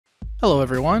Hello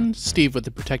everyone, Steve with the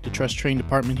Protected Trust Training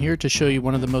Department here to show you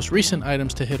one of the most recent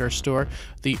items to hit our store,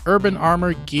 the Urban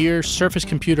Armor Gear Surface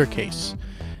Computer Case.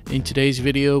 In today's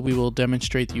video we will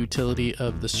demonstrate the utility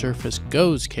of the Surface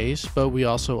Go's case, but we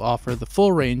also offer the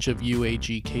full range of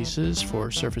UAG cases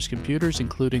for Surface computers,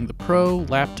 including the Pro,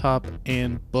 Laptop,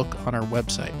 and Book on our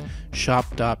website,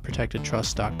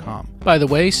 shop.protectedtrust.com. By the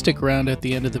way, stick around at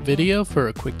the end of the video for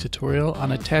a quick tutorial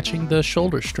on attaching the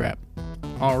shoulder strap.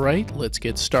 Alright, let's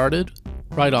get started.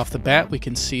 Right off the bat, we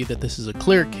can see that this is a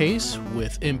clear case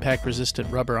with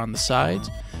impact-resistant rubber on the sides.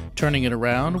 Turning it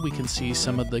around, we can see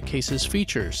some of the case's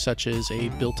features, such as a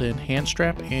built-in hand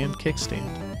strap and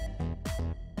kickstand.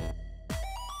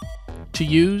 To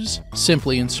use,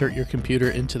 simply insert your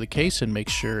computer into the case and make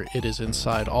sure it is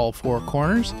inside all four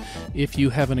corners. If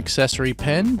you have an accessory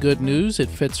pen, good news, it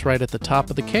fits right at the top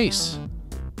of the case.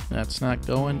 That's not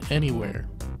going anywhere.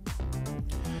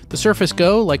 The Surface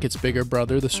Go, like its bigger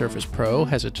brother, the Surface Pro,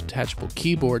 has a detachable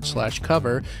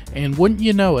keyboard/cover, and wouldn't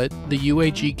you know it, the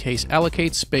UAG case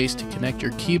allocates space to connect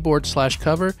your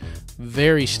keyboard/cover.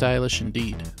 Very stylish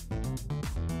indeed.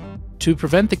 To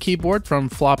prevent the keyboard from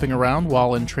flopping around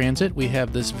while in transit, we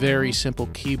have this very simple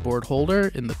keyboard holder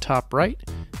in the top right.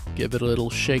 Give it a little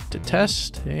shake to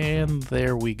test, and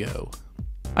there we go.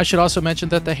 I should also mention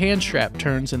that the hand strap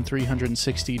turns in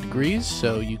 360 degrees,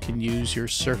 so you can use your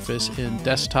Surface in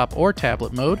desktop or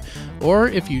tablet mode, or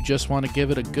if you just want to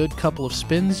give it a good couple of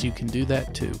spins, you can do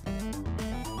that too.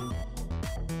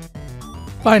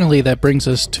 Finally, that brings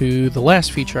us to the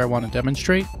last feature I want to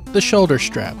demonstrate, the shoulder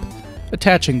strap.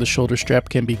 Attaching the shoulder strap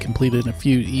can be completed in a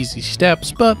few easy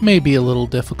steps, but may be a little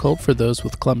difficult for those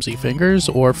with clumsy fingers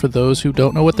or for those who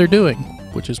don't know what they're doing,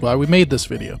 which is why we made this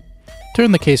video.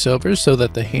 Turn the case over so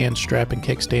that the hand strap and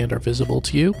kickstand are visible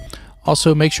to you.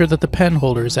 Also make sure that the pen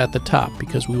holder is at the top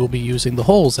because we will be using the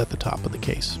holes at the top of the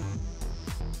case.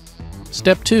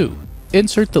 Step 2.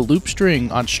 Insert the loop string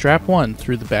on strap 1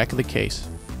 through the back of the case.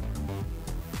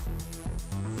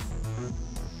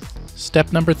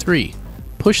 Step number 3.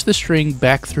 Push the string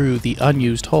back through the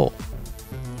unused hole.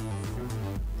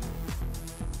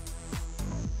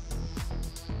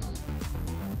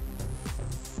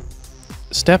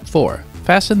 Step 4.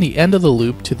 Fasten the end of the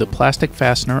loop to the plastic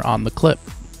fastener on the clip.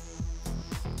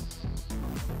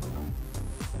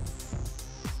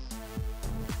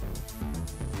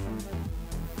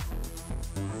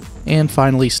 And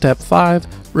finally, step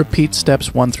 5. Repeat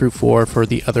steps 1 through 4 for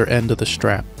the other end of the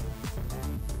strap.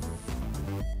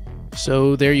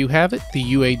 So there you have it, the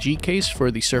UAG case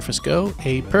for the Surface Go,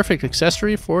 a perfect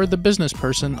accessory for the business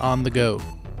person on the go.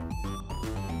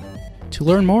 To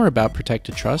learn more about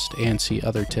Protected Trust and see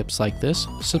other tips like this,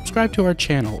 subscribe to our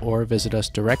channel or visit us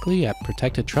directly at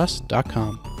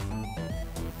protectedtrust.com.